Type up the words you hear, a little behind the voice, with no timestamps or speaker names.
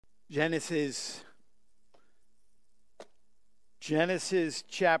Genesis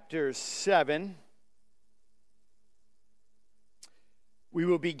chapter 7. We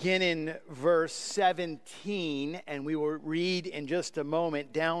will begin in verse 17, and we will read in just a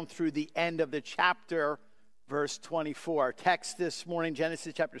moment down through the end of the chapter, verse 24. Our text this morning,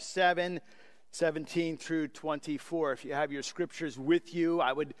 Genesis chapter 7, 17 through 24. If you have your scriptures with you,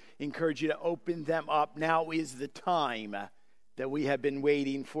 I would encourage you to open them up. Now is the time that we have been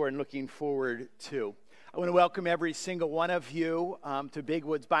waiting for and looking forward to. I want to welcome every single one of you to Big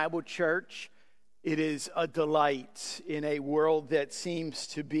Woods Bible Church. It is a delight in a world that seems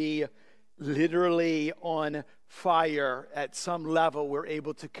to be literally on fire at some level. We're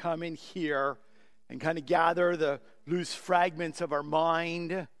able to come in here and kind of gather the loose fragments of our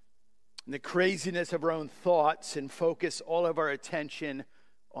mind and the craziness of our own thoughts and focus all of our attention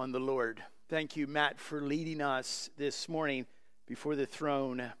on the Lord. Thank you, Matt, for leading us this morning before the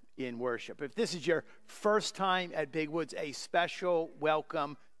throne in worship. If this is your first time at Big Woods, a special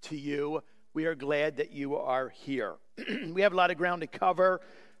welcome to you. We are glad that you are here. We have a lot of ground to cover.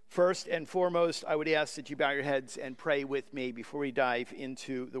 First and foremost, I would ask that you bow your heads and pray with me before we dive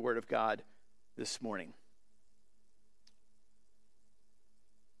into the Word of God this morning.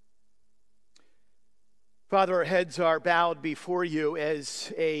 Father, our heads are bowed before you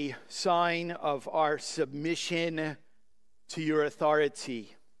as a sign of our submission to your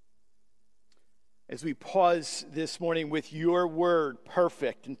authority. As we pause this morning with your word,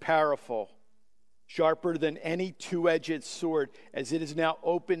 perfect and powerful, sharper than any two-edged sword, as it is now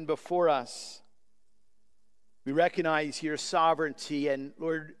open before us, we recognize your sovereignty. And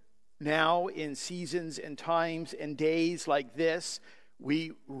Lord, now in seasons and times and days like this,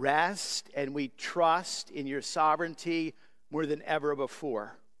 we rest and we trust in your sovereignty more than ever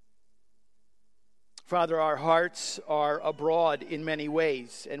before. Father, our hearts are abroad in many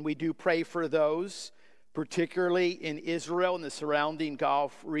ways, and we do pray for those, particularly in Israel and the surrounding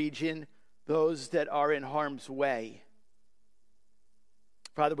Gulf region, those that are in harm's way.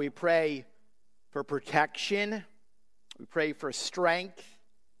 Father, we pray for protection. We pray for strength.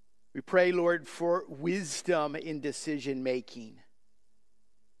 We pray, Lord, for wisdom in decision making.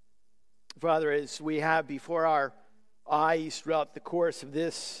 Father, as we have before our eyes throughout the course of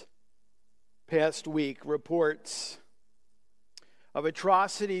this past week, reports of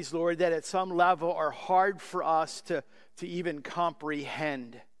atrocities, Lord, that at some level are hard for us to even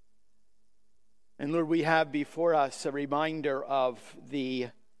comprehend. And Lord, we have before us a reminder of the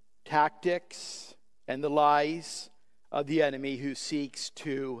tactics and the lies of the enemy who seeks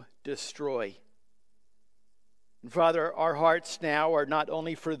to destroy. And Father, our hearts now are not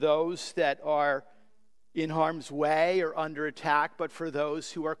only for those that are in harm's way or under attack, but for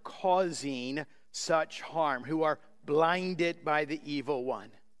those who are causing such harm, who are blinded by the evil one.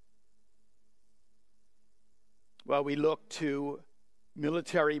 While we look to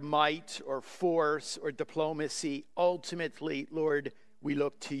military might or force or diplomacy, ultimately, Lord, we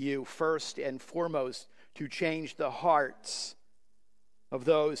look to you first and foremost to change the hearts of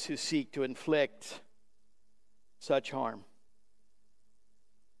those who seek to inflict such harm.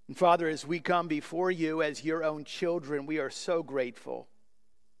 And Father, as we come before you as your own children, we are so grateful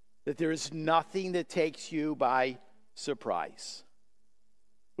that there is nothing that takes you by surprise.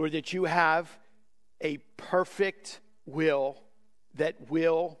 Lord, that you have a perfect will that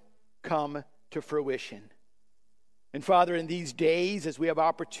will come to fruition. And Father, in these days, as we have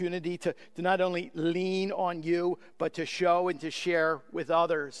opportunity to not only lean on you, but to show and to share with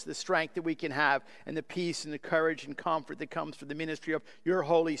others the strength that we can have and the peace and the courage and comfort that comes from the ministry of your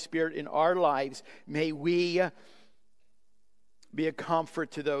Holy Spirit in our lives, may we be a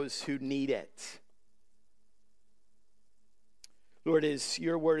comfort to those who need it. Lord, as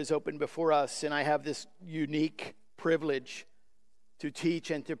your word is open before us, and I have this unique privilege to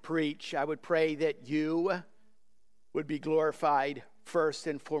teach and to preach, I would pray that you would be glorified first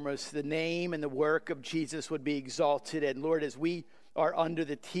and foremost. The name and the work of Jesus would be exalted. And Lord, as we are under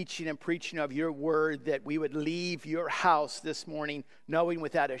the teaching and preaching of your word, that we would leave your house this morning knowing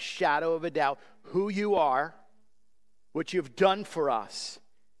without a shadow of a doubt who you are, what you've done for us,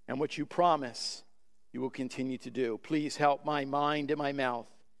 and what you promise you will continue to do. Please help my mind and my mouth.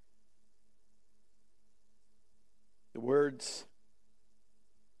 The words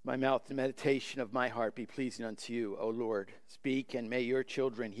my mouth and meditation of my heart be pleasing unto you, O Lord. Speak, and may your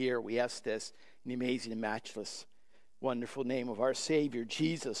children hear. We ask this in the amazing and matchless, wonderful name of our Savior,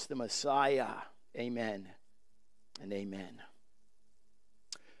 Jesus, the Messiah. Amen and amen.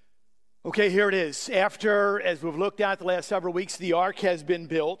 Okay, here it is. After, as we've looked at the last several weeks, the ark has been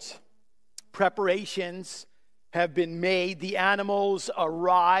built. Preparations have been made. The animals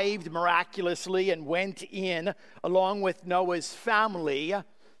arrived miraculously and went in along with Noah's family.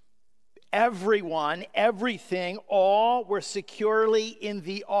 Everyone, everything, all were securely in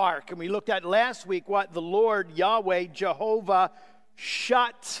the ark. And we looked at last week what the Lord, Yahweh, Jehovah,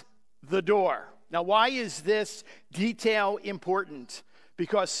 shut the door. Now, why is this detail important?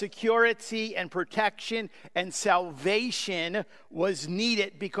 Because security and protection and salvation was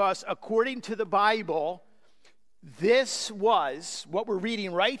needed, because according to the Bible, this was, what we're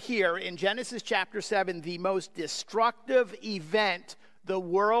reading right here in Genesis chapter 7, the most destructive event the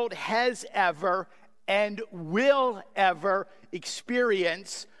world has ever and will ever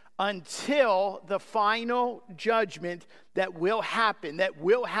experience until the final judgment that will happen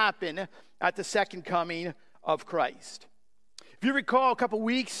at the second coming of Christ. If you recall, a couple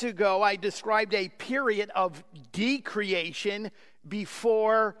weeks ago, I described a period of decreation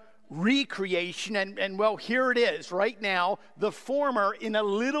before recreation, and well, here it is right now, the former in a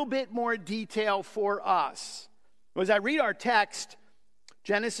little bit more detail for us. As I read our text,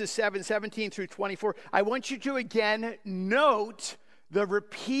 Genesis 7:17 through 24, I want you to again note the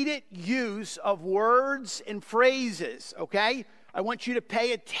repeated use of words and phrases, okay? I want you to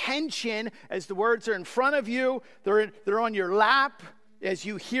pay attention as the words are in front of you, they're on your lap as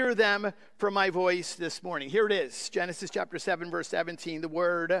you hear them from my voice this morning. Here it is, Genesis chapter 7, verse 17, the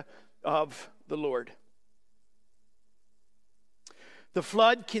word of the Lord. The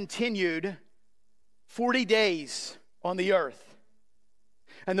flood continued 40 days on the earth,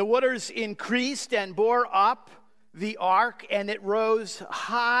 and the waters increased and bore up the ark, and it rose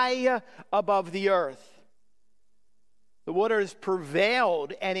high above the earth. The waters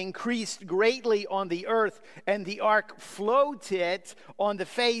prevailed and increased greatly on the earth, and the ark floated on the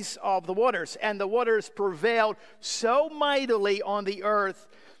face of the waters. And the waters prevailed so mightily on the earth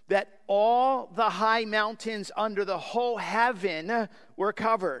that all the high mountains under the whole heaven were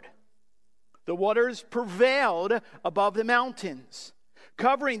covered. The waters prevailed above the mountains,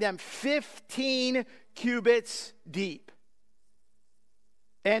 covering them 15 cubits deep.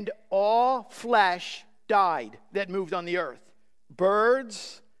 And all flesh died that moved on the earth.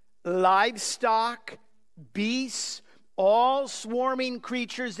 Birds, livestock, beasts, all swarming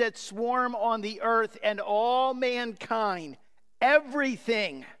creatures that swarm on the earth, and all mankind,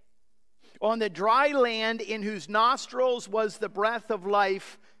 everything on the dry land in whose nostrils was the breath of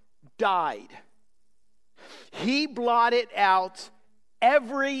life, died. He blotted out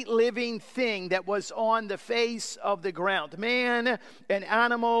every living thing that was on the face of the ground, man and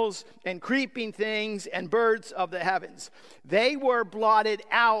animals and creeping things and birds of the heavens. They were blotted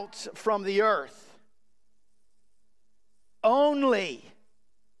out from the earth. Only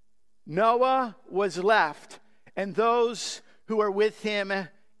Noah was left, and those who were with him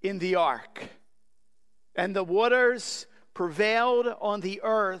in the ark. And the waters prevailed on the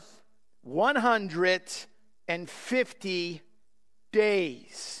earth 150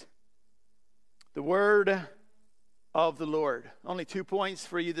 days. The word of the Lord. Only 2 points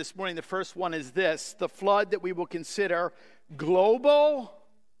for you this morning. The first one is this: the flood that we will consider global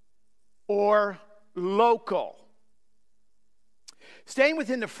or local. Staying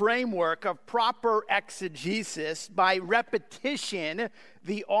within the framework of proper exegesis, by repetition,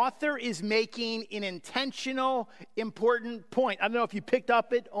 the author is making an intentional, important point. I don't know if you picked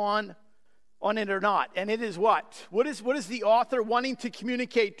up on it or not. And it is what? What is the author wanting to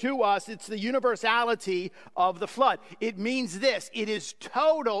communicate to us? It's the universality of the flood. It means this: it is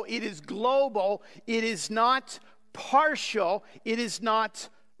total, it is global, it is not partial, it is not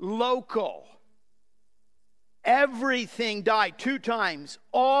local. Everything died 2 times.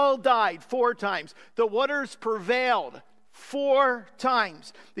 All died 4 times. The waters prevailed 4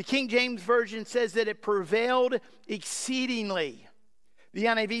 times. The King James Version says that it prevailed exceedingly. The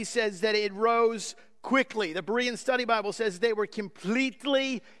NIV says that it rose quickly. The Berean Study Bible says they were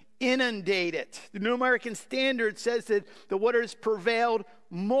completely inundated. The New American Standard says that the waters prevailed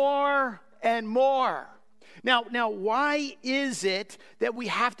more and more. Now, why is it that we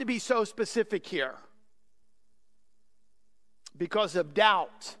have to be so specific here? Because of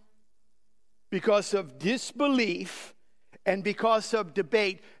doubt, because of disbelief, and because of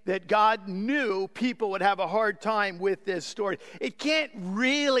debate that God knew people would have a hard time with this story. It can't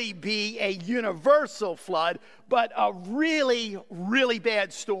really be a universal flood, but a really, really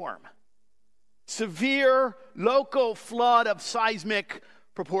bad storm. Severe local flood of seismic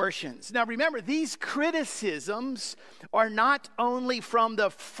proportions. Now remember, these criticisms are not only from the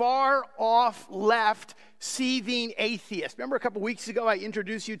far off left seething atheists. Remember a couple weeks ago I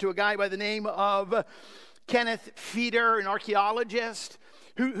introduced you to a guy by the name of Kenneth Feeder, an archaeologist,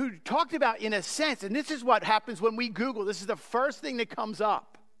 who talked about, in a sense, and this is what happens when we Google, this is the first thing that comes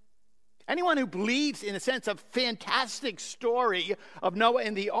up. Anyone who believes, in a sense, a fantastic story of Noah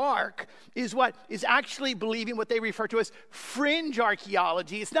and the ark is actually believing what they refer to as fringe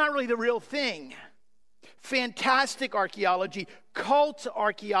archaeology. It's not really the real thing. Fantastic archaeology, cult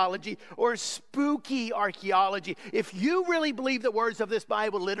archaeology, or spooky archaeology. If you really believe the words of this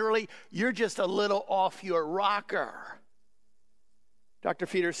Bible literally, you're just a little off your rocker. Dr.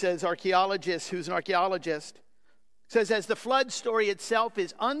 Feeder says, who's an archaeologist, says, as the flood story itself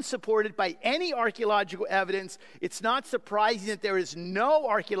is unsupported by any archaeological evidence, it's not surprising that there is no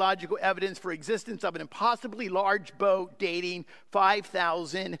archaeological evidence for existence of an impossibly large boat dating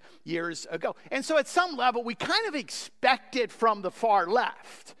 5,000 years ago. And so at some level, we kind of expect it from the far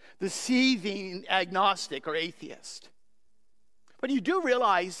left, the seething agnostic or atheist. But you do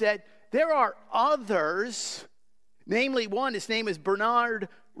realize that there are others, namely one, his name is Bernard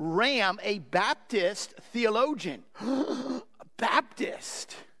Ramm, a Baptist theologian. A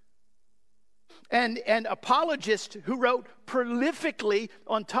Baptist. And an apologist who wrote prolifically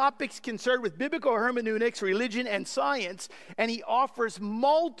on topics concerned with biblical hermeneutics, religion, and science. And he offers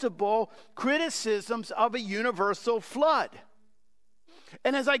multiple criticisms of a universal flood.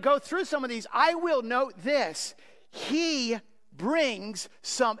 And as I go through some of these, I will note this. He brings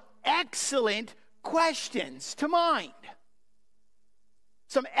some excellent questions to mind.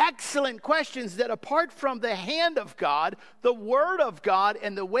 Some excellent questions that, apart from the hand of God, the word of God,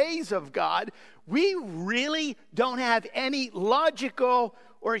 and the ways of God, we really don't have any logical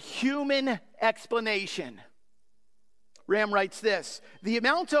or human explanation. Ramm writes this: the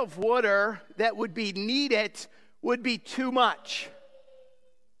amount of water that would be needed would be too much.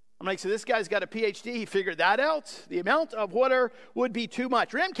 I'm like, so this guy's got a PhD, he figured that out? The amount of water would be too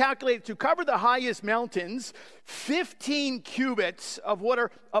much. Ramm calculated to cover the highest mountains, 15 cubits of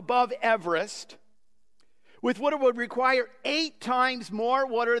water above Everest, with water would require 8 times more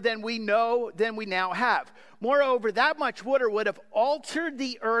water than we now have. Moreover, that much water would have altered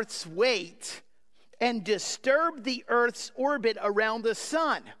the Earth's weight and disturbed the Earth's orbit around the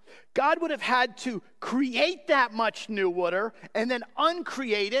sun. God would have had to create that much new water and then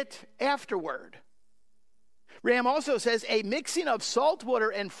uncreate it afterward. Ramm also says a mixing of salt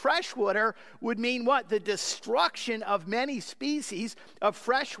water and fresh water would mean what? The destruction of many species of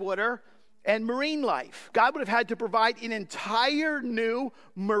freshwater and marine life. God would have had to provide an entire new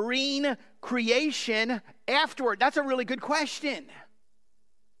marine creation afterward. That's a really good question.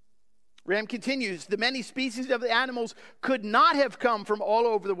 Ramm continues, the many species of the animals could not have come from all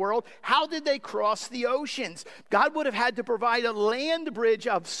over the world. How did they cross the oceans? God would have had to provide a land bridge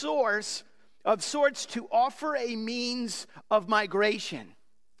of sorts to offer a means of migration.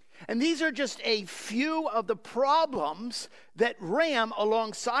 And these are just a few of the problems that Ramm,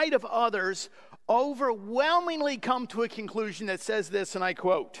 alongside of others, overwhelmingly come to a conclusion that says this, and I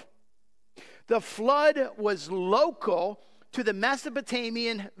quote, the flood was local to the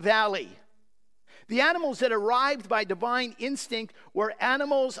Mesopotamian valley. The animals that arrived by divine instinct were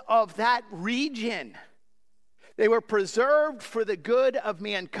animals of that region. They were preserved for the good of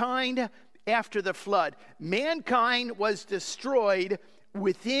mankind after the flood. Mankind was destroyed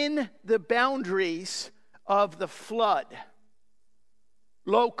within the boundaries of the flood.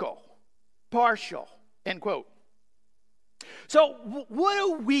 Local, partial, end quote. So what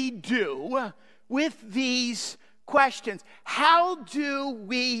do we do with these questions? How do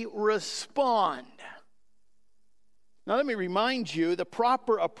we respond? Now let me remind you, the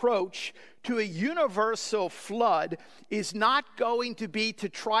proper approach to a universal flood is not going to be to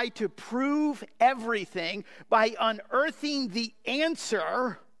try to prove everything by unearthing the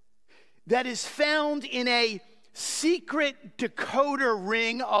answer that is found in a secret decoder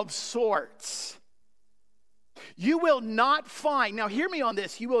ring of sorts. You will not find, now hear me on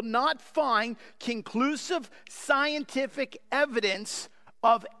this, you will not find conclusive scientific evidence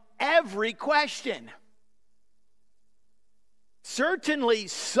of every question. Certainly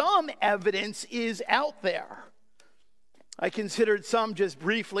some evidence is out there. I considered some just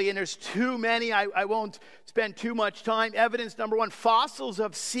briefly, and there's too many. I won't spend too much time. Evidence number one, fossils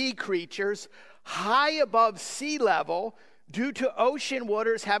of sea creatures high above sea level due to ocean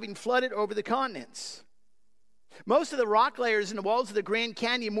waters having flooded over the continents. Most of the rock layers in the walls of the Grand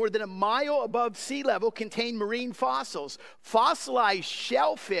Canyon, more than a mile above sea level, contain marine fossils. Fossilized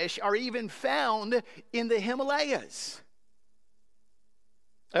shellfish are even found in the Himalayas.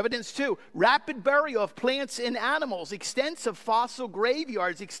 Evidence 2, rapid burial of plants and animals, extensive fossil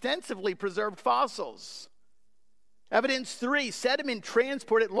graveyards, extensively preserved fossils. Evidence 3, sediment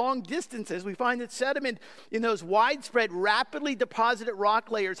transported long distances. We find that sediment in those widespread, rapidly deposited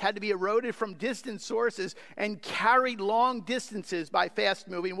rock layers had to be eroded from distant sources and carried long distances by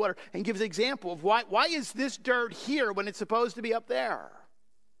fast-moving water. And gives an example of why is this dirt here when it's supposed to be up there?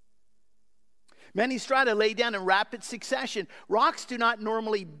 Many strata lay down in rapid succession. Rocks do not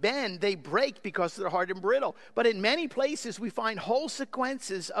normally bend. They break because they're hard and brittle. But in many places, we find whole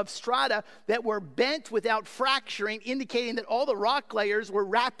sequences of strata that were bent without fracturing, indicating that all the rock layers were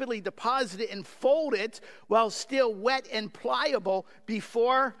rapidly deposited and folded while still wet and pliable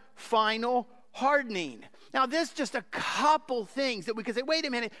before final hardening. Now, there's just a couple things that we could say, wait a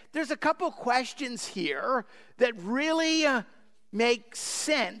minute, there's a couple questions here that really make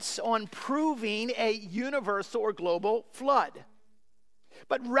sense on proving a universal or global flood.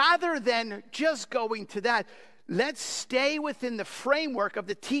 But rather than just going to that, let's stay within the framework of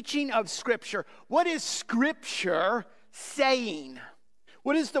the teaching of Scripture. What is Scripture saying?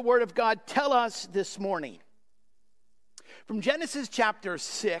 What does the Word of God tell us this morning? From Genesis chapter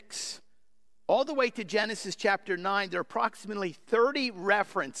 6 all the way to Genesis chapter 9, there are approximately 30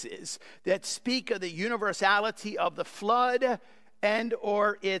 references that speak of the universality of the flood and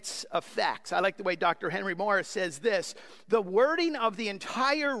or its effects. I like the way Dr. Henry Morris says this: the wording of the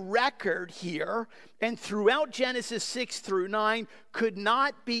entire record here and throughout Genesis 6 through 9 could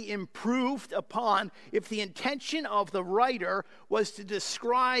not be improved upon if the intention of the writer was to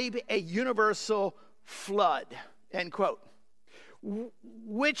describe a universal flood, end quote.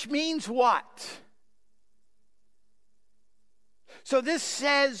 Which means what? So this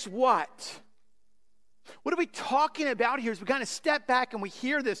says what? What are we talking about here as we kind of step back and we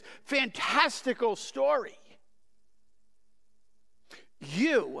hear this fantastical story?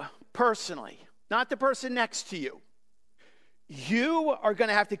 You, personally, not the person next to you, you are going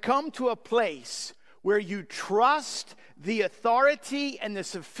to have to come to a place where you trust the authority and the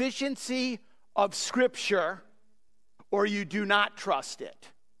sufficiency of Scripture, or you do not trust it.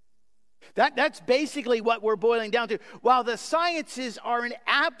 That's basically what we're boiling down to. While the sciences are an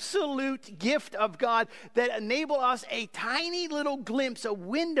absolute gift of God that enable us a tiny little glimpse, a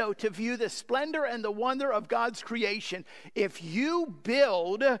window to view the splendor and the wonder of God's creation, if you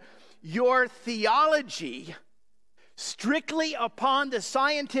build your theology strictly upon the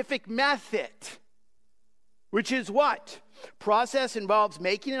scientific method, which is what? Process involves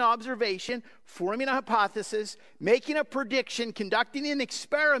making an observation, forming a hypothesis, making a prediction, conducting an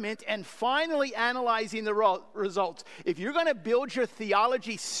experiment, and finally analyzing the results. If you're going to build your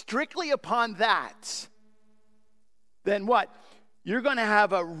theology strictly upon that, then what? You're going to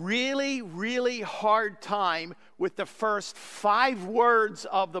have a really, really hard time with the first 5 words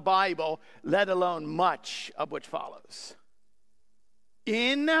of the Bible, let alone much of which follows.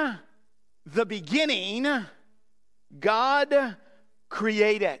 In the beginning, God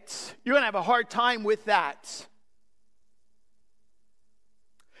created. You're going to have a hard time with that.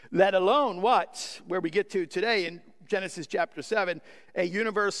 Let alone what? Where we get to today in Genesis chapter 7, a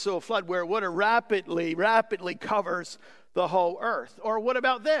universal flood where water rapidly covers the whole earth. Or what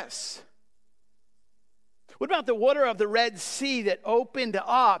about this? What about the water of the Red Sea that opened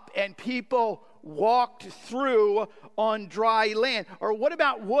up and people walked through on dry land? Or what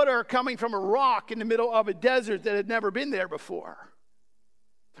about water coming from a rock in the middle of a desert that had never been there before?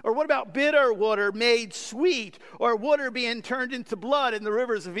 Or what about bitter water made sweet, or water being turned into blood in the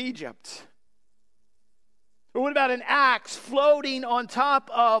rivers of Egypt? Or what about an axe floating on top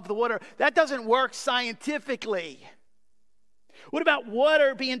of the water? That doesn't work scientifically. What about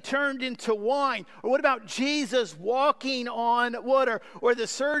water being turned into wine? Or what about Jesus walking on water? Or the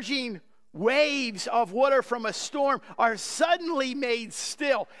surging waves of water from a storm are suddenly made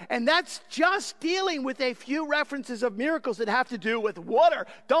still. And that's just dealing with a few references of miracles that have to do with water.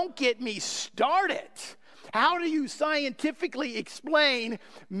 Don't get me started. How do you scientifically explain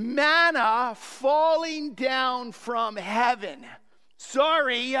manna falling down from heaven?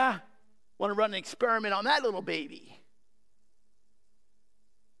 Sorry, want to run an experiment on that little baby.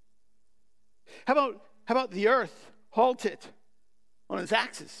 How about the earth halted on its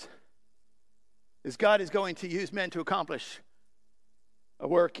axis, as God is going to use men to accomplish a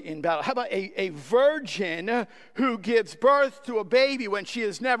work in battle? How about a virgin who gives birth to a baby when she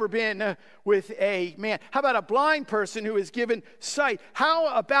has never been with a man? How about a blind person who is given sight?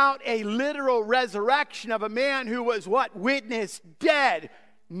 How about a literal resurrection of a man who was what? Witnessed dead,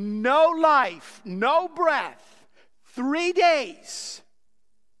 no life, no breath, 3 days.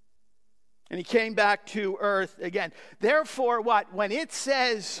 And he came back to earth again. Therefore, what? When it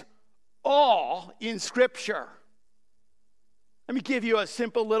says all in Scripture, Let me give you a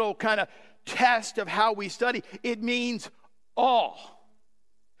simple little kind of test of how we study. It means all.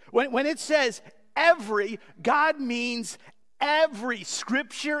 When it says every, God means every.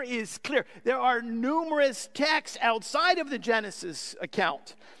 Scripture is clear. There are numerous texts outside of the Genesis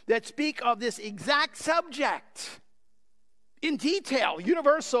account that speak of this exact subject in detail.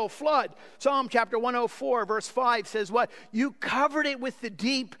 Universal flood. Psalm chapter 104 verse 5 says what? You covered it with the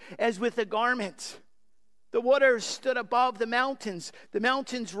deep as with a garment. The waters stood above the mountains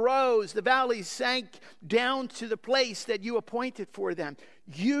rose, the valleys sank down to the place that you appointed for them.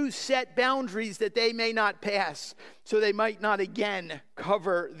 You set boundaries that they may not pass, so they might not again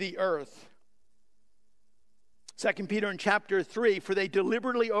cover the earth. 2 Peter in chapter 3, for they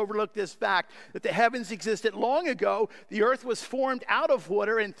deliberately overlooked this fact, that the heavens existed long ago, the earth was formed out of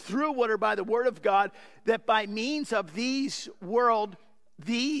water and through water by the word of God, that by means of the world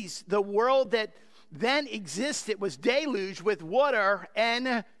that then existed was deluged with water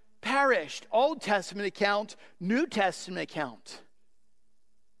and perished. Old Testament account, New Testament account.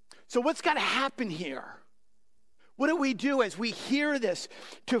 So what's got to happen here? What do we do as we hear this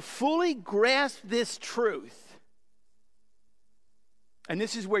to fully grasp this truth? And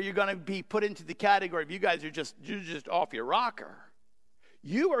this is where you're going to be put into the category of you're just off your rocker.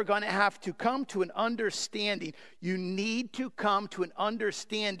 You are going to have to come to an understanding. You need to come to an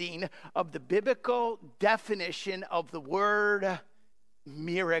understanding of the biblical definition of the word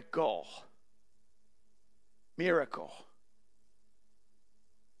miracle. Miracle.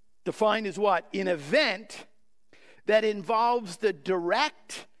 Defined as what? An event that involves the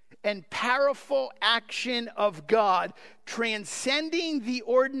direct and powerful action of God, transcending the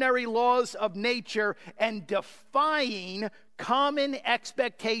ordinary laws of nature and defying common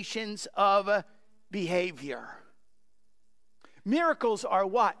expectations of behavior. Miracles are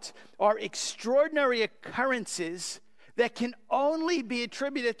what? Are extraordinary occurrences that can only be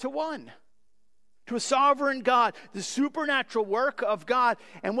attributed to one. To a sovereign God, the supernatural work of God.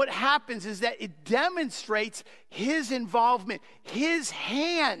 And what happens is that it demonstrates his involvement, his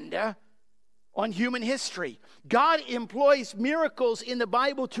hand on human history. God employs miracles in the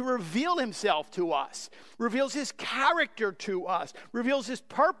Bible to reveal himself to us, reveals his character to us, reveals his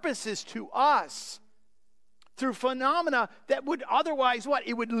purposes to us through phenomena that would otherwise what?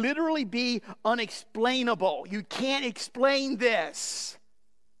 It would literally be unexplainable. You can't explain this.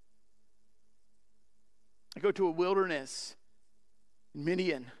 I go to a wilderness in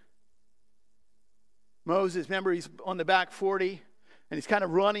Midian. Moses, remember, he's on the back 40 and he's kind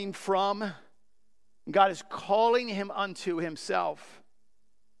of running from. And God is calling him unto himself.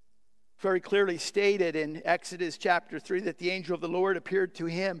 Very clearly stated in Exodus chapter 3 that the angel of the Lord appeared to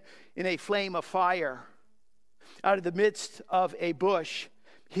him in a flame of fire. Out of the midst of a bush,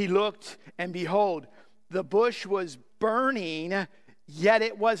 he looked, and behold, the bush was burning, yet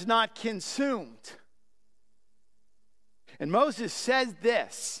it was not consumed. And Moses says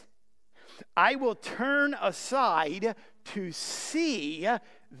this, I will turn aside to see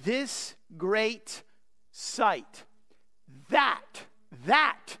this great sight. That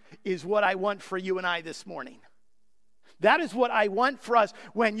is what I want for you and I this morning. That is what I want for us.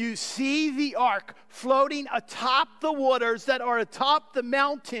 When you see the ark floating atop the waters that are atop the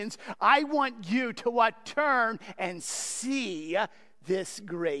mountains, I want you to what? Turn and see this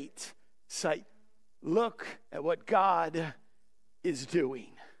great sight. Look at what God is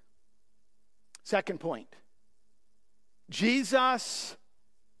doing. Second point. Jesus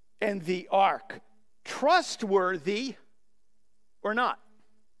and the ark. Trustworthy or not?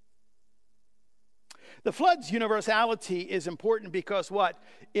 The flood's universality is important because what?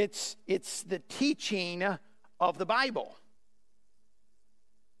 It's the teaching of the Bible.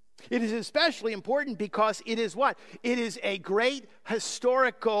 It is especially important because it is what? It is a great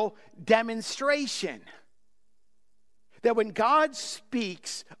historical demonstration that when God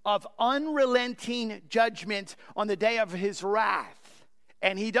speaks of unrelenting judgment on the day of his wrath,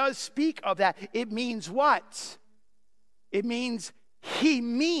 and he does speak of that, it means what? It means he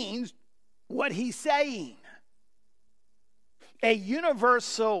means what he's saying. A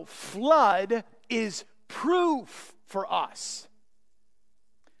universal flood is proof for us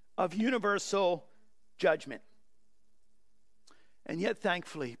of universal judgment. And yet,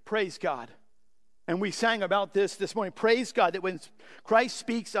 thankfully, praise God. And we sang about this morning. Praise God that when Christ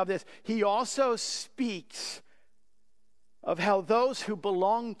speaks of this, he also speaks of how those who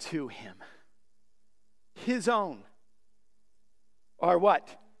belong to him, his own, are what?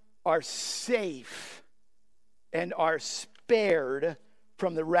 Are safe and are spared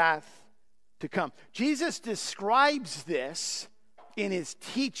from the wrath to come. Jesus describes this in his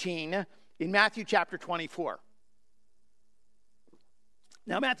teaching in Matthew chapter 24.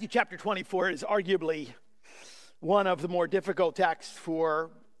 Now, Matthew chapter 24 is arguably one of the more difficult texts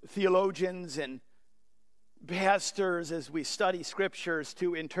for theologians and pastors as we study scriptures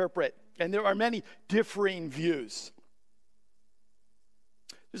to interpret. And there are many differing views.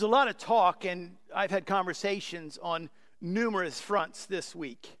 There's a lot of talk, and I've had conversations on numerous fronts this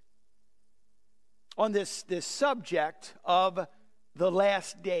week on this subject of the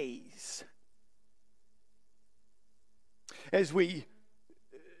last days. As we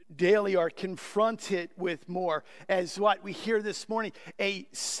daily are confronted with more, as what we hear this morning, a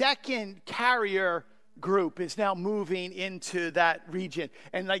second carrier group is now moving into that region.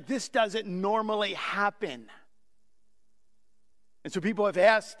 And this doesn't normally happen. And so people have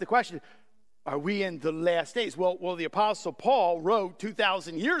asked the question, are we in the last days? Well, the Apostle Paul wrote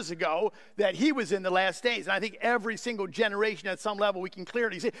 2,000 years ago that he was in the last days. And I think every single generation at some level we can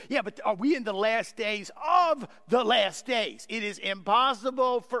clearly say, yeah, but are we in the last days of the last days? It is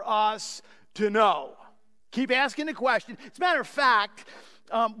impossible for us to know. Keep asking the question. As a matter of fact,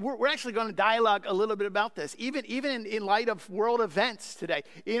 we're actually going to dialogue a little bit about this, even in light of world events today.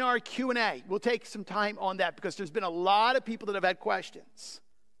 In our Q&A, we'll take some time on that because there's been a lot of people that have had questions.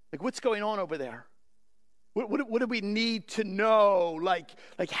 Like, what's going on over there? What do we need to know? Like,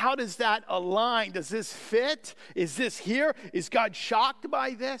 how does that align? Does this fit? Is this here? Is God shocked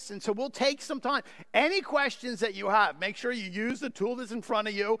by this? And so we'll take some time. Any questions that you have, make sure you use the tool that's in front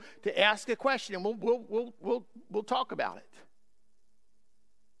of you to ask a question, and we'll talk about it.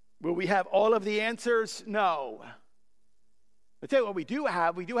 Will we have all of the answers? No. I'll tell you what we do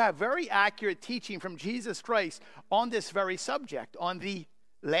have. We do have very accurate teaching from Jesus Christ on this very subject, on the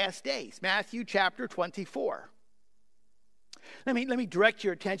last days. Matthew chapter 24. Let me direct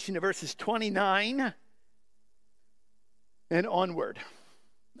your attention to verses 29 and onward.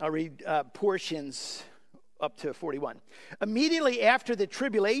 I'll read portions up to 41. Immediately after the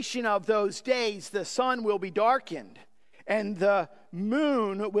tribulation of those days, the sun will be darkened, and the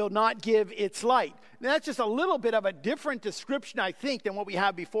moon will not give its light. Now, that's just a little bit of a different description, I think, than what we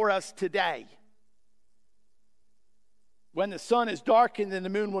have before us today. When the sun is darkened, then the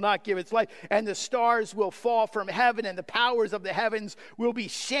moon will not give its light, and the stars will fall from heaven, and the powers of the heavens will be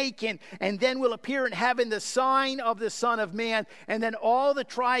shaken, and then will appear in heaven the sign of the Son of Man, and then all the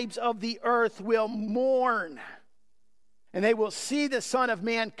tribes of the earth will mourn. And they will see the Son of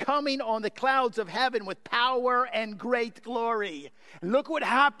Man coming on the clouds of heaven with power and great glory. And look what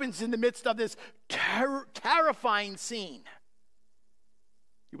happens in the midst of this terrifying scene.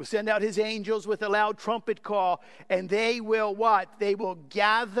 He will send out his angels with a loud trumpet call, and they will what? They will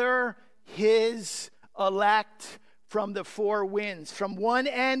gather his elect from the four winds, from one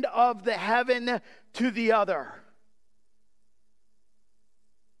end of the heaven to the other.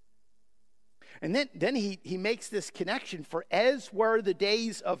 And then he makes this connection, for as were the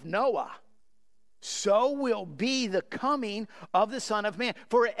days of Noah, so will be the coming of the Son of Man.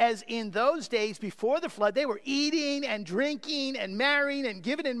 For as in those days before the flood, they were eating and drinking and marrying and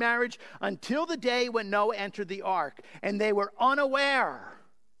giving in marriage until the day when Noah entered the ark. And they were unaware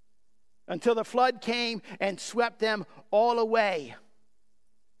until the flood came and swept them all away.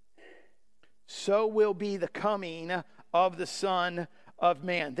 So will be the coming of the Son of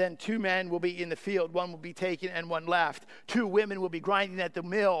Man. Then 2 men will be in the field, one will be taken and one left. 2 women will be grinding at the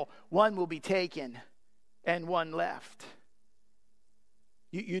mill, one will be taken and one left.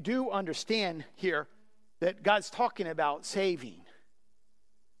 You do understand here that God's talking about saving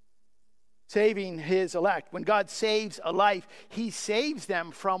his elect. When God saves a life, he saves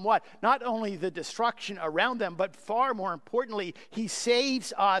them from what? Not only the destruction around them, but far more importantly, he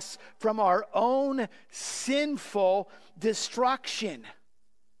saves us from our own sinful destruction.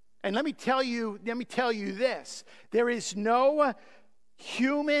 And let me tell you this. There is no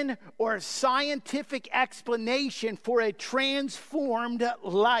human or scientific explanation for a transformed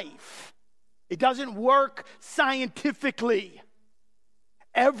life. It doesn't work scientifically.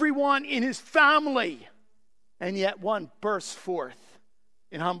 Everyone in his family, and yet one bursts forth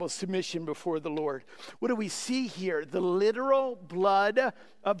in humble submission before the Lord. What do we see here? The literal blood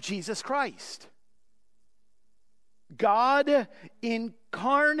of Jesus Christ. God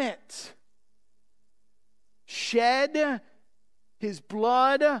incarnate shed his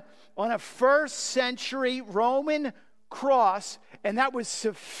blood on a first century Roman cross, and that was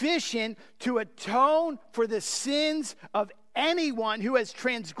sufficient to atone for the sins of anyone who has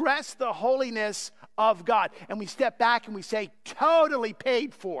transgressed the holiness of God. And we step back and we say, totally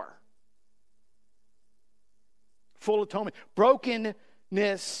paid for. Full atonement.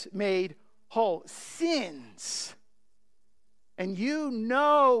 Brokenness made whole. Sins And you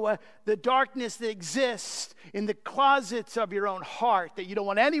know the darkness that exists in the closets of your own heart that you don't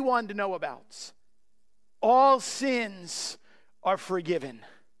want anyone to know about. All sins are forgiven.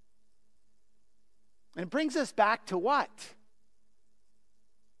 And it brings us back to what?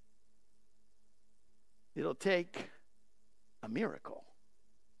 It'll take a miracle.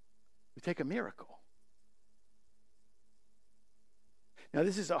 We take a miracle. Now,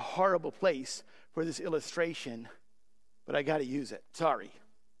 this is a horrible place for this illustration, but I got to use it. Sorry.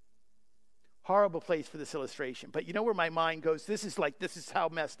 Horrible place for this illustration. But you know where my mind goes? This is how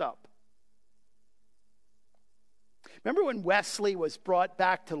messed up. Remember when Wesley was brought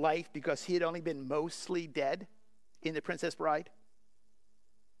back to life because he had only been mostly dead in The Princess Bride?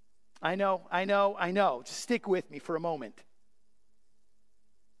 I know. Just stick with me for a moment.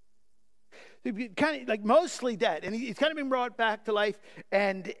 Kind of like mostly dead, and he's kind of been brought back to life.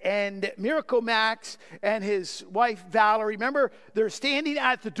 And Miracle Max and his wife Valerie, remember, they're standing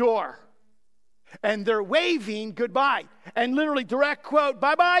at the door, and they're waving goodbye. And literally, direct quote: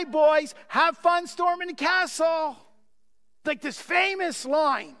 "Bye-bye, boys. Have fun storming the castle." It's like this famous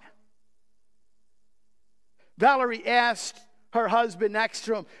line. Valerie asked her husband next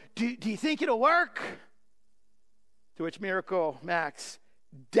to him, do you think it'll work? To which Miracle Max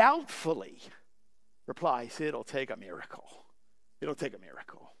doubtfully replies, "It'll take a miracle. It'll take a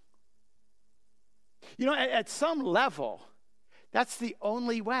miracle." You know, at some level, that's the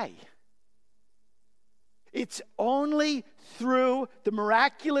only way. It's only through the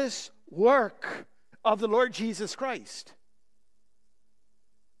miraculous work of the Lord Jesus Christ.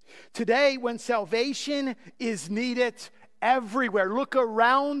 Today, when salvation is needed everywhere, look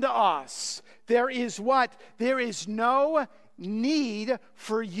around us. There is what? There is no need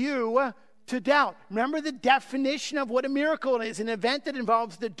for you to doubt. Remember the definition of what a miracle is: an event that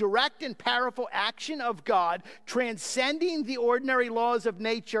involves the direct and powerful action of God, transcending the ordinary laws of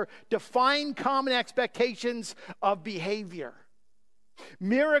nature, defying common expectations of behavior.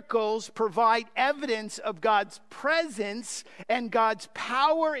 Miracles provide evidence of God's presence and God's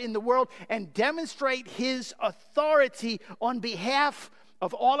power in the world and demonstrate his authority on behalf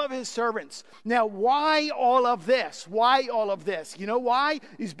of all of his servants. Now, why all of this? Why all of this? You know why?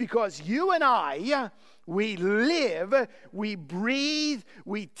 Is because you and I, we live, we breathe,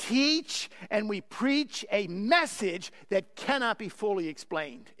 we teach, and we preach a message that cannot be fully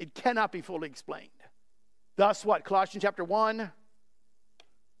explained. It cannot be fully explained. Thus what? Colossians chapter 1,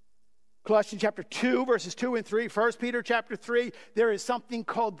 Colossians chapter 2, verses 2 and 3, 1 Peter chapter 3, there is something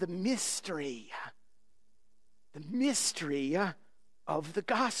called the mystery. The mystery of the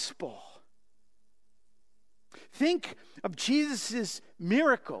gospel. Think of Jesus'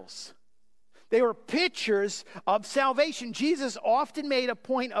 miracles. They were pictures of salvation. Jesus often made a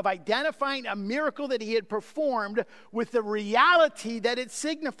point of identifying a miracle that he had performed with the reality that it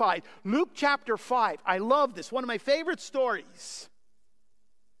signified. Luke chapter 5, I love this, one of my favorite stories.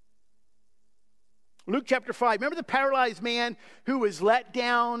 Luke chapter 5, remember the paralyzed man who was let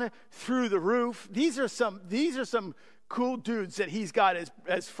down through the roof? These are some cool dudes that he's got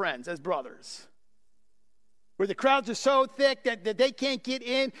as friends, as brothers. Where the crowds are so thick that they can't get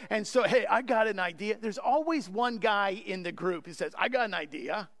in. And so, hey, I got an idea. There's always one guy in the group who says, I got an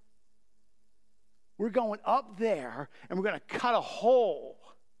idea. We're going up there and we're going to cut a hole.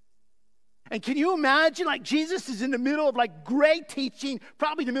 And can you imagine, like, Jesus is in the middle of like great teaching,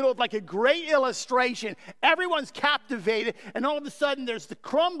 probably in the middle of like a great illustration. Everyone's captivated, and all of a sudden there's the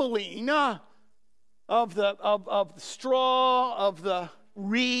crumbling of the straw, of the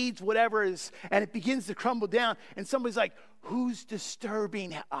reeds, whatever it is, and it begins to crumble down. And somebody's like, "Who's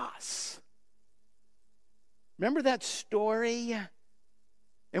disturbing us?" Remember that story?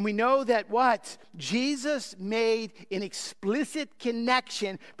 And we know that what? Jesus made an explicit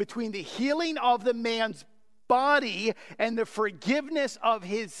connection between the healing of the man's body and the forgiveness of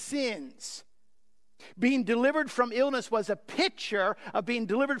his sins. Being delivered from illness was a picture of being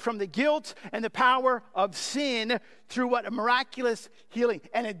delivered from the guilt and the power of sin through what? A miraculous healing.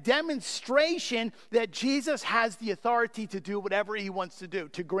 And a demonstration that Jesus has the authority to do whatever he wants to do,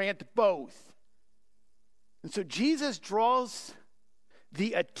 to grant both. And so Jesus draws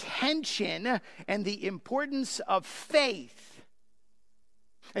the attention and the importance of faith.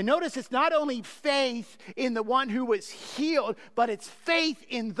 And notice it's not only faith in the one who was healed, but it's faith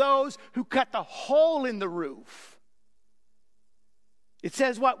in those who cut the hole in the roof. It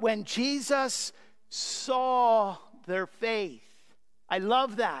says what? When Jesus saw their faith. I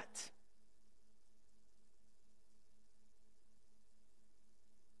love that.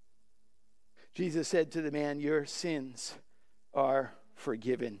 Jesus said to the man, "Your sins are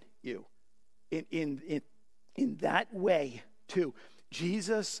forgiven you." In that way, 2.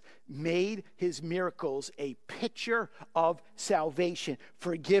 Jesus made his miracles a picture of salvation,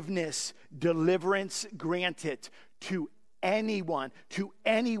 forgiveness, deliverance granted to anyone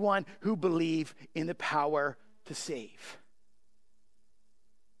who believe in the power to save.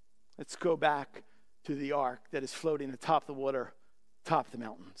 Let's go back to the ark that is floating atop the water, atop the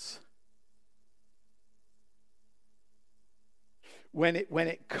mountains. When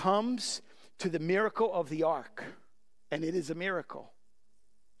it comes to the miracle of the ark, and it is a miracle.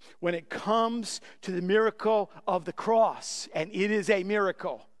 When it comes to the miracle of the cross, and it is a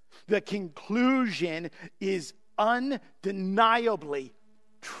miracle, the conclusion is undeniably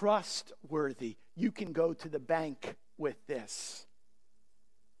trustworthy. You can go to the bank with this.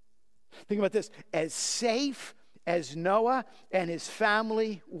 Think about this. As safe as Noah and his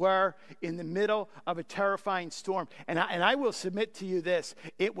family were in the middle of a terrifying storm, and I will submit to you this,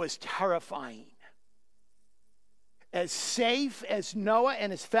 it was terrifying. As safe as Noah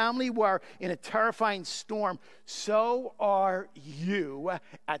and his family were in a terrifying storm, so are you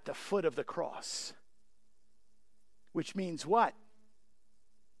at the foot of the cross. Which means what?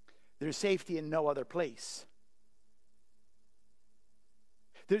 There's safety in no other place.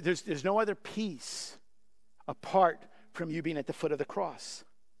 There's no other peace apart from you being at the foot of the cross.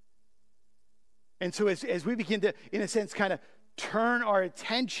 And so as we begin to, in a sense, kind of turn our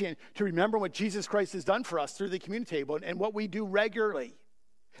attention to remember what Jesus Christ has done for us through the community table and what we do regularly.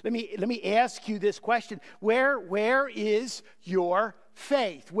 Let me ask you this question. Where is your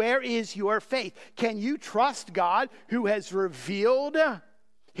faith? Where is your faith? Can you trust God who has revealed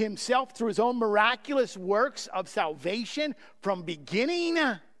himself through his own miraculous works of salvation from beginning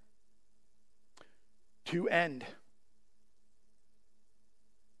to end?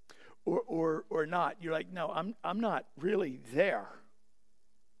 Or not? You're like, no, I'm not really there.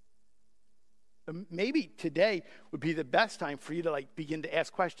 Maybe today would be the best time for you to begin to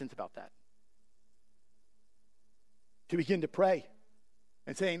ask questions about that. To begin to pray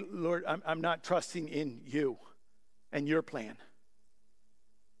and saying, Lord, I'm not trusting in you and your plan.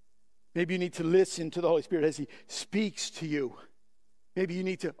 Maybe you need to listen to the Holy Spirit as he speaks to you. Maybe you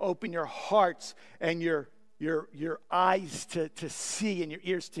need to open your hearts and your eyes to see and your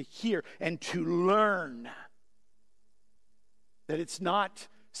ears to hear and to learn that it's not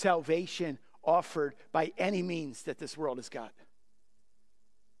salvation offered by any means that this world has got.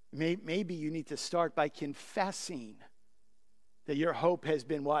 Maybe you need to start by confessing that your hope has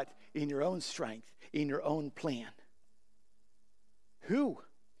been what? In your own strength, in your own plan. Who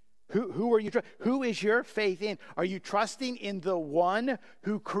are you? Who is your faith in? Are you trusting in the one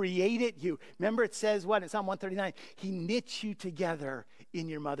who created you? Remember it says what in Psalm 139? He knit you together in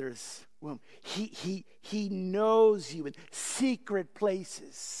your mother's womb. He knows you in secret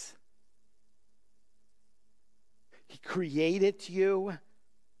places. He created you.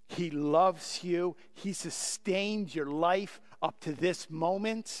 He loves you. He sustained your life up to this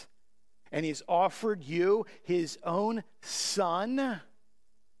moment. And he's offered you his own son.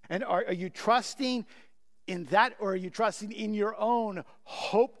 And are you trusting in that, or are you trusting in your own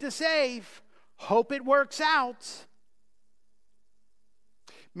hope to save? Hope it works out.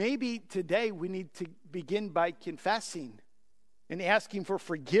 Maybe today we need to begin by confessing and asking for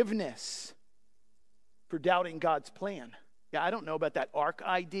forgiveness for doubting God's plan. Yeah, I don't know about that ark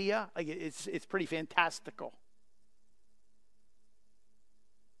idea. It's pretty fantastical.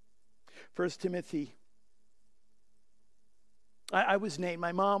 1 Timothy. I was named.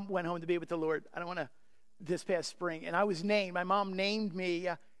 My mom went home to be with the Lord. This past spring. And I was named. My mom named me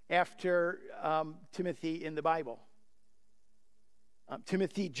after Timothy in the Bible.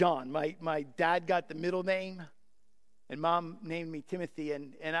 Timothy John. My dad got the middle name. And mom named me Timothy.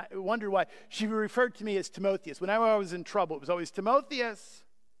 And I wondered why. She referred to me as Timotheus. Whenever I was in trouble, it was always Timotheus.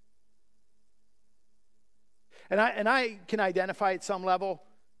 And I can identify at some level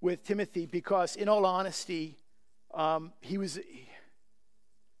with Timothy because, in all honesty, he was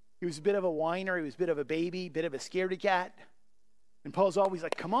a bit of a whiner. He was a bit of a baby, bit of a scaredy cat. And Paul's always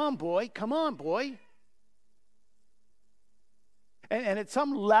like, come on, boy. And at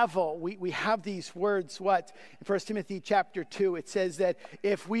some level, we have these words, what? In 1 Timothy chapter 2, it says that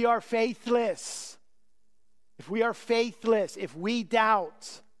if we are faithless, if we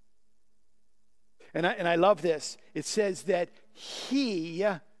doubt, and I love this, it says that he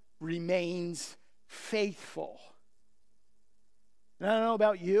remains faithful. And I don't know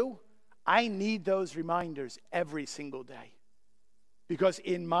about you, I need those reminders every single day. Because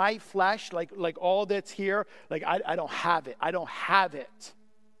in my flesh, like all that's here, I don't have it. I don't have it.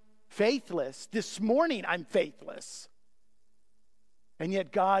 Faithless. This morning I'm faithless. And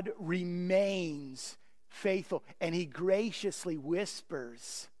yet God remains faithful. And he graciously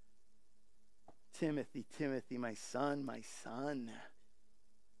whispers, Timothy, Timothy, my son,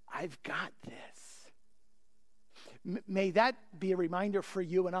 I've got this. May that be a reminder for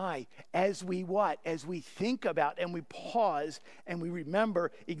you and I as we what? As we think about and we pause and we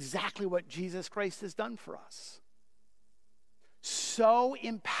remember exactly what Jesus Christ has done for us. So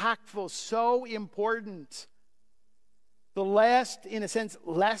impactful, so important. The last, in a sense,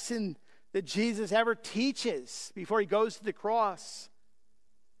 lesson that Jesus ever teaches before he goes to the cross.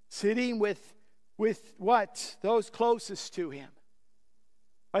 Sitting with what? Those closest to him.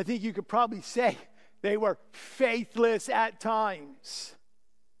 I think you could probably say they were faithless at times.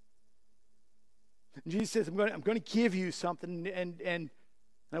 And Jesus says, I'm going to give you something, and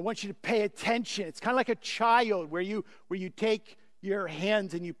I want you to pay attention. It's kind of like a child where you take your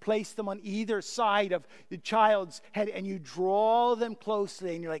hands and you place them on either side of the child's head and you draw them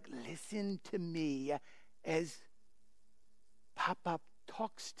closely and you're like, listen to me as Papa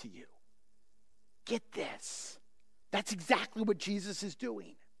talks to you. Get this. That's exactly what Jesus is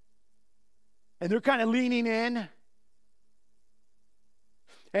doing. And they're kind of leaning in.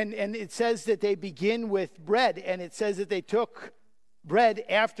 And it says that they begin with bread. And it says that they took bread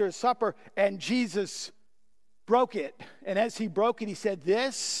after supper and Jesus broke it. And as he broke it, he said,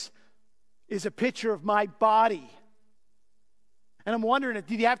 this is a picture of my body. And I'm wondering,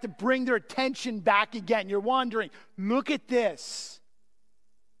 did he have to bring their attention back again? You're wondering, look at this.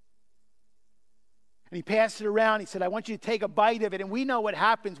 And he passed it around. He said, I want you to take a bite of it. And we know what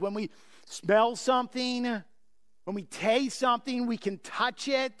happens when we smell something, when we taste something, we can touch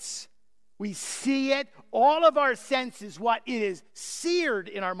it, we see it. All of our senses, what it is seared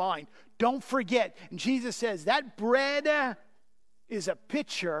in our mind. Don't forget. And Jesus says, that bread is a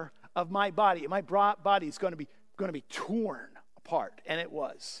picture of my body. My body is going to be torn apart. And it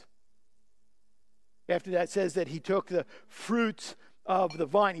was. After that, it says that he took the fruits of the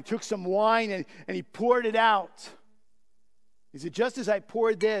vine. He took some wine and he poured it out. He said, just as I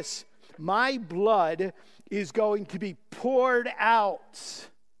poured this, my blood is going to be poured out.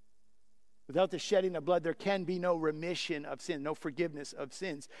 Without the shedding of blood, there can be no remission of sin, no forgiveness of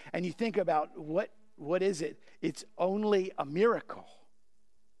sins. And you think about what is it? It's only a miracle.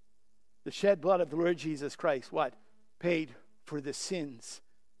 The shed blood of the Lord Jesus Christ, what? Paid for the sins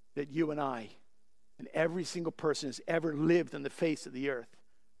that you and I and every single person has ever lived on the face of the earth,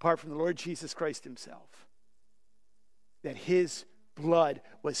 apart from the Lord Jesus Christ himself. That his blood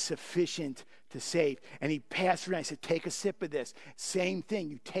was sufficient to save. And he passed around. He said, take a sip of this. Same thing.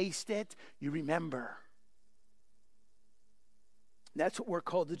 You taste it, you remember. That's what we're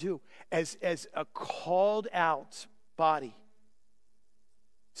called to do as a called out body.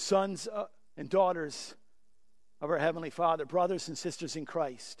 Sons and daughters of our Heavenly Father, brothers and sisters in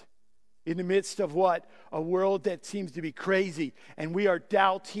Christ. In the midst of what? A world that seems to be crazy, and we are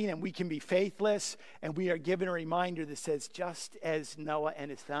doubting, and we can be faithless, and we are given a reminder that says, just as Noah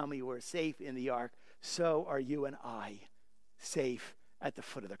and his family were safe in the ark, so are you and I safe at the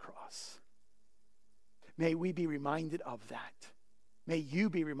foot of the cross. May we be reminded of that. May you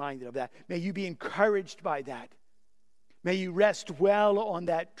be reminded of that. May you be encouraged by that. May you rest well on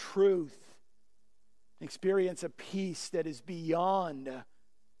that truth. Experience a peace that is beyond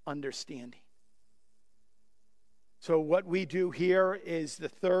understanding. So what we do here is the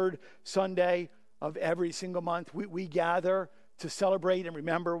third Sunday of every single month. We gather to celebrate and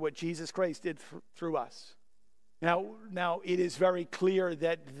remember what Jesus Christ did through us. Now it is very clear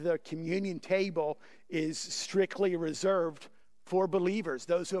that the communion table is strictly reserved for believers,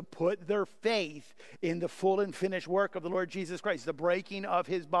 those who have put their faith in the full and finished work of the Lord Jesus Christ, the breaking of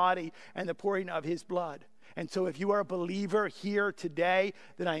his body and the pouring of his blood. And so if you are a believer here today,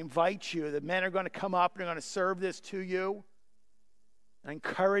 then I invite you. The men are going to come up and they're going to serve this to you. I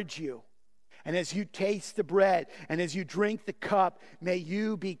encourage you. And as you taste the bread and as you drink the cup, may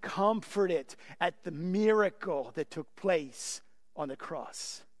you be comforted at the miracle that took place on the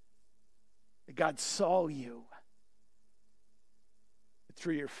cross. That God saw you.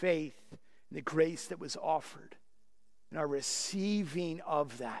 Through your faith and the grace that was offered and our receiving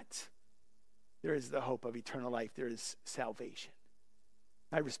of that, there is the hope of eternal life. There is salvation.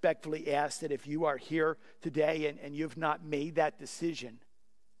 I respectfully ask that if you are here today and you've not made that decision,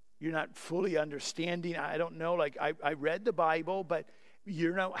 you're not fully understanding, I don't know, like I read the Bible, but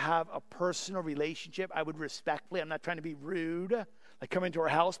you don't have a personal relationship, I would respectfully, I'm not trying to be rude, like come into our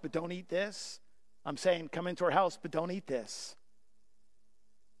house, but don't eat this. I'm saying come into our house, but don't eat this.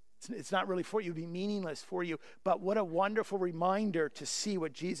 It's not really for you. It would be meaningless for you. But what a wonderful reminder to see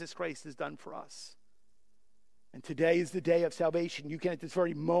what Jesus Christ has done for us. And today is the day of salvation. You can at this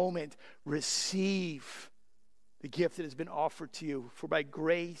very moment receive the gift that has been offered to you. For by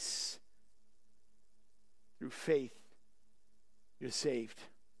grace, through faith, you're saved.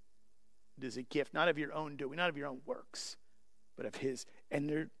 It is a gift, not of your own doing, not of your own works, but of his. And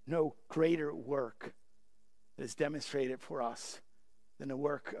there's no greater work that is demonstrated for us than the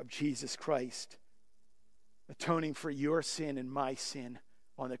work of Jesus Christ, atoning for your sin and my sin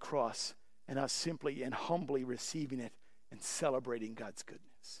on the cross, and us simply and humbly receiving it and celebrating God's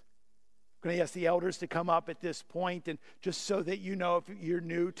goodness. I'm going to ask the elders to come up at this point, and just so that you know, if you're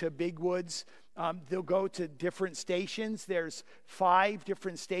new to Big Woods, they'll go to different stations. There's 5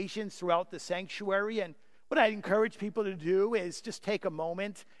 different stations throughout the sanctuary, and what I'd encourage people to do is just take a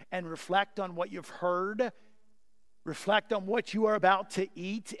moment and reflect on what you've heard, reflect on what you are about to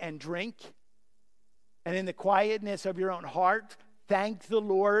eat and drink, and in the quietness of your own heart, thank the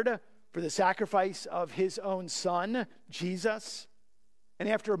Lord for the sacrifice of his own son, Jesus. And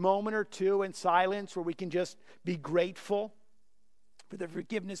after a moment or two in silence where we can just be grateful for the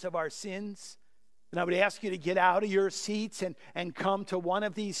forgiveness of our sins, and I would ask you to get out of your seats and come to one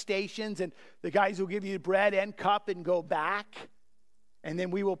of these stations, and the guys will give you bread and cup and go back. And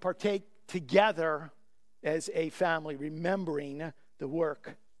then we will partake together as a family, remembering the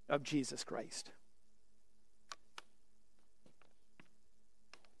work of Jesus Christ.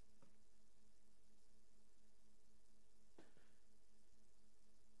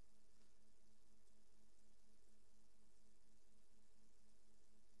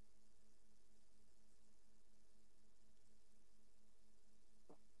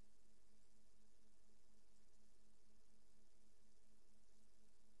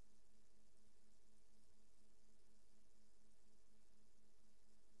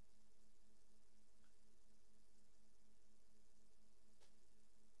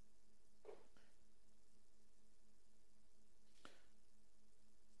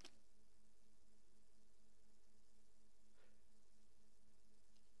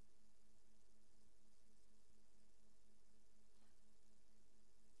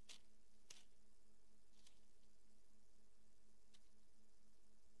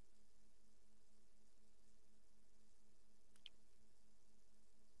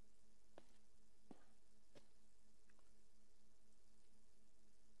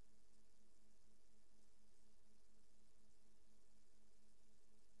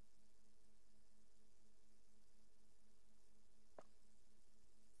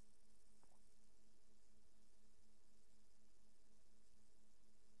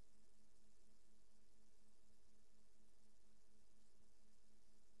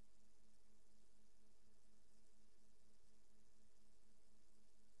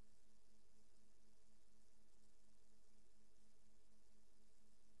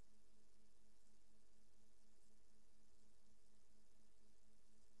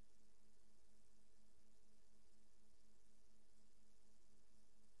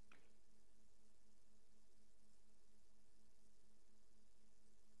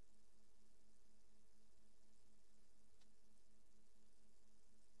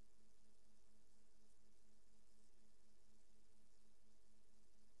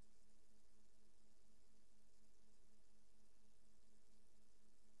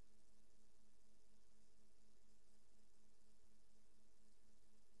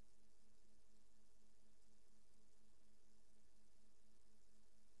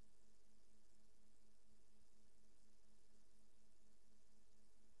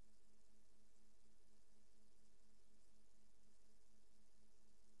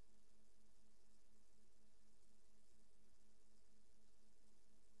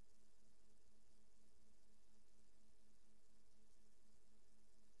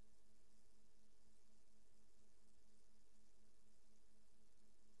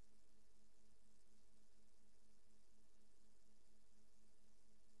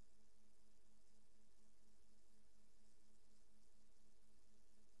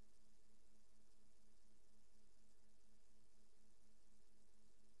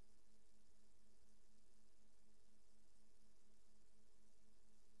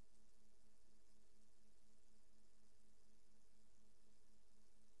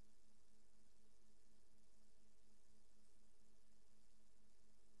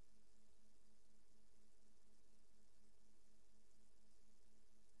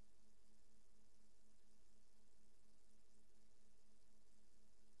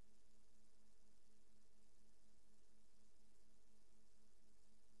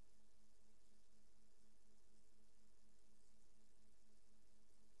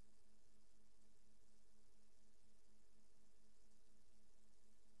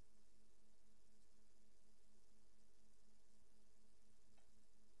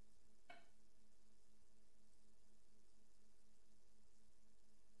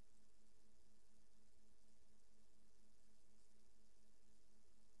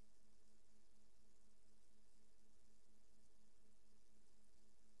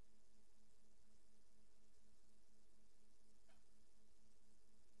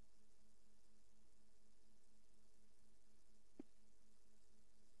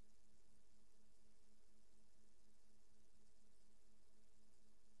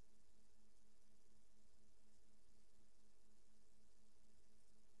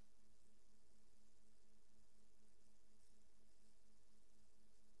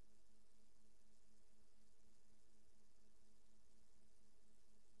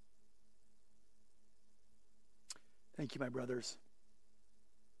 Thank you, my brothers.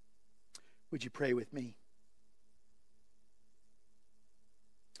 Would you pray with me?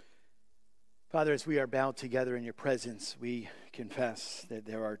 Father, as we are bowed together in your presence, we confess that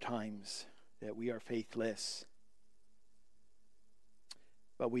there are times that we are faithless.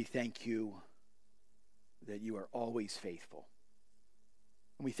 But we thank you that you are always faithful.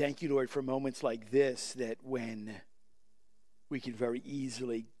 And we thank you, Lord, for moments like this, that when we can very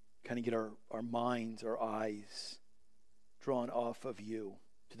easily kind of get our minds, our eyes drawn off of you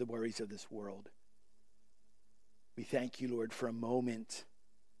to the worries of this world. We thank you, Lord, for a moment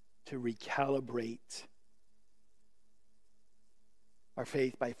to recalibrate our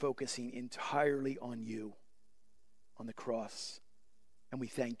faith by focusing entirely on you, on the cross. And we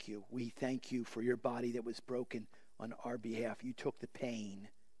thank you. We thank you for your body that was broken on our behalf. You took the pain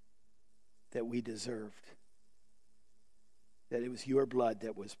that we deserved. That it was your blood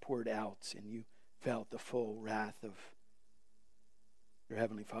that was poured out, and you felt the full wrath of your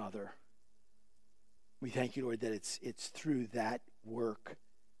Heavenly Father. We thank you, Lord, that it's through that work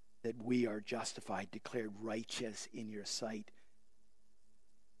that we are justified, declared righteous in your sight.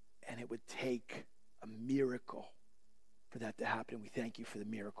 And it would take a miracle for that to happen. We thank you for the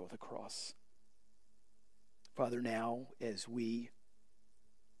miracle of the cross. Father, now as we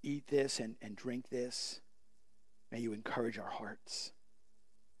eat this and drink this, may you encourage our hearts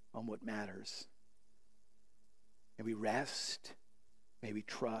on what matters. May we rest. May we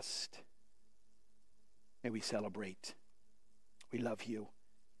trust. May we celebrate. We love you.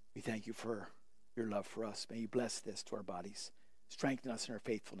 We thank you for your love for us. May you bless this to our bodies. Strengthen us in our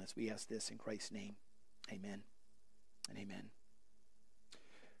faithfulness. We ask this in Christ's name. Amen and amen.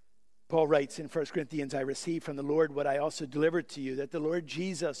 Paul writes in 1 Corinthians, I received from the Lord what I also delivered to you, that the Lord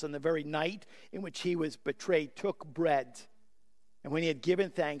Jesus, on the very night in which he was betrayed, took bread. And when he had given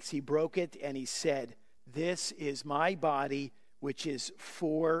thanks, he broke it and he said, this is my body, which is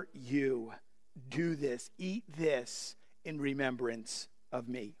for you. Do this, eat this in remembrance of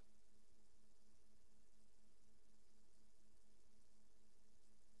me.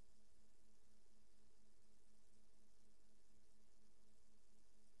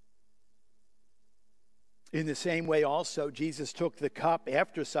 In the same way also, Jesus took the cup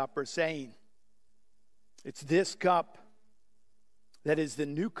after supper, saying, it's this cup that is the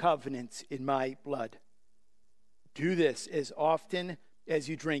new covenant in my blood. Do this as often as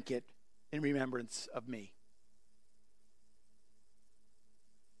you drink it in remembrance of me.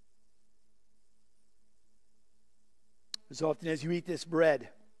 As often as you eat this bread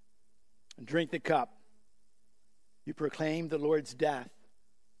and drink the cup, you proclaim the Lord's death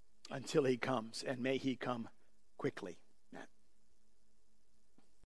until he comes, and may he come quickly.